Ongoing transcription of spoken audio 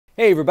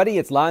Hey everybody,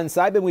 it's Lon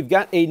Simon. We've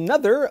got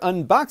another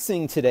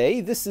unboxing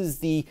today. This is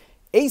the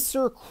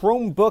Acer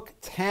Chromebook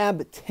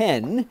Tab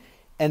 10,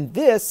 and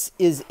this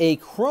is a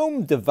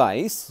Chrome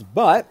device,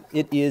 but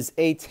it is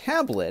a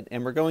tablet,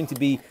 and we're going to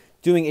be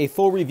doing a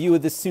full review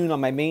of this soon on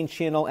my main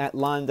channel at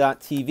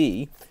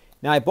lon.tv.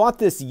 Now, I bought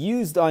this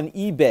used on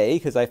eBay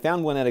because I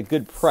found one at a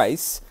good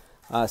price,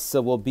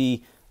 so we'll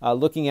be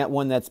looking at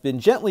one that's been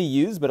gently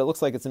used, but it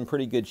looks like it's in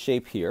pretty good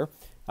shape here.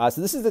 So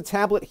this is the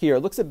tablet here. It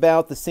looks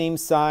about the same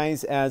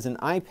size as an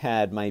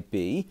iPad might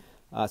be.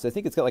 So I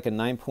think it's got like a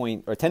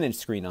 10-inch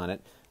screen on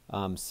it.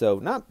 So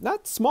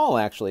not small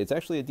actually. It's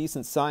actually a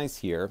decent size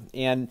here.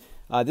 And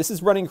this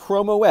is running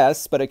Chrome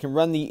OS, but it can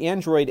run the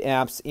Android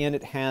apps, and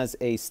it has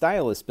a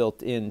stylus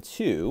built in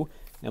too.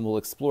 And we'll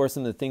explore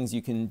some of the things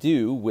you can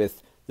do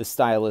with the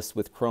stylus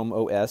with Chrome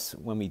OS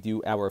when we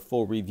do our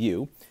full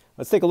review.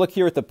 Let's take a look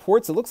here at the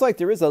ports. It looks like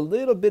there is a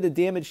little bit of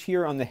damage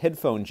here on the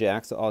headphone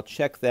jack, so I'll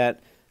check that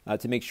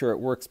to make sure it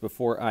works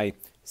before I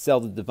sell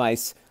the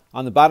device.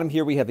 On the bottom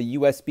here we have a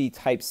USB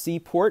Type-C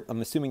port.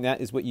 I'm assuming that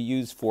is what you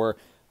use for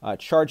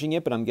charging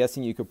it, but I'm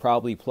guessing you could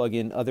probably plug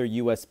in other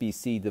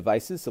USB-C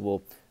devices, so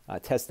we'll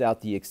test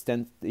out the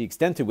extent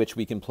to which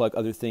we can plug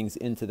other things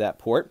into that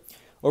port.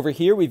 Over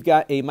here we've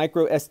got a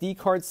micro SD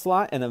card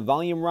slot and a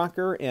volume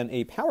rocker and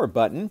a power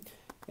button,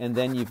 and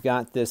then you've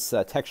got this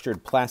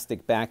textured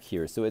plastic back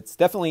here. So it's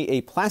definitely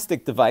a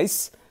plastic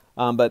device,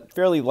 but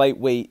fairly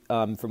lightweight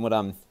from what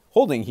I'm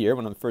holding here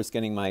when I'm first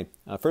getting my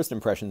first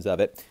impressions of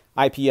it.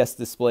 IPS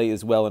display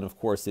as well, and of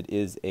course it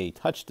is a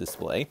touch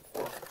display.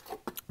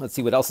 Let's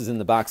see what else is in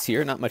the box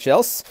here. Not much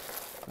else.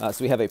 So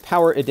we have a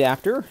power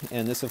adapter,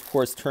 and this of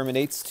course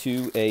terminates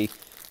to a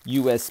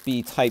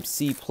USB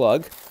Type-C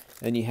plug.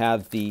 Then you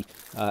have the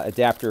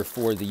adapter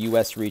for the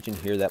US region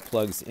here that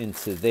plugs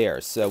into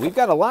there. So we've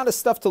got a lot of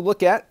stuff to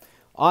look at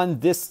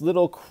on this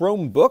little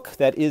Chromebook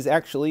that is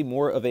actually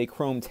more of a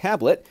Chrome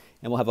tablet.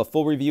 And we'll have a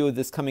full review of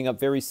this coming up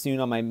very soon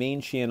on my main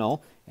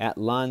channel at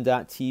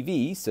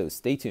lon.tv, so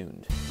stay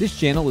tuned. This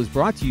channel is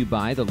brought to you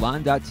by the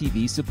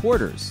lon.tv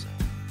supporters,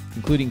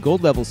 including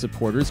gold level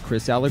supporters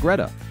Chris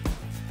Allegretta,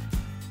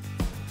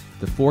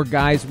 the Four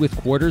Guys with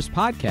Quarters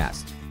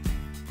podcast,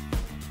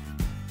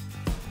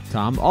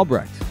 Tom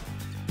Albrecht,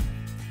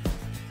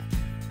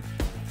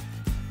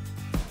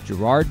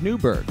 Gerard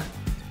Newberg,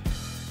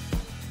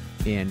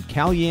 and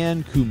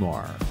Kalyan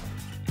Kumar.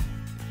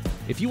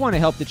 If you want to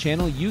help the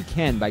channel, you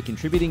can by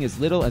contributing as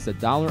little as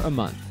 $1 a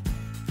month.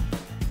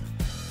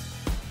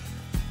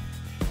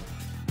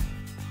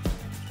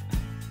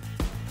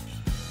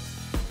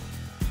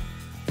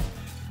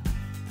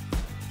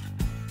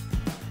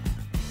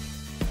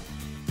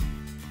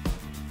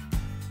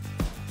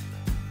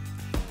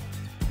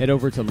 Head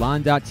over to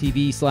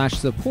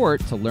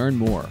lon.tv/support to learn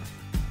more.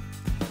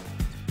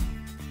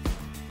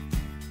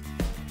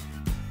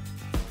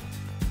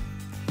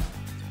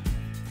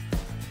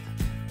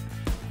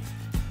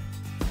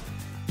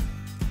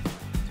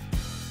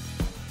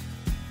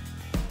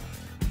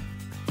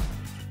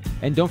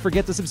 And don't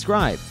forget to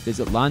subscribe.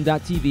 Visit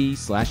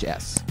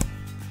lon.tv/s.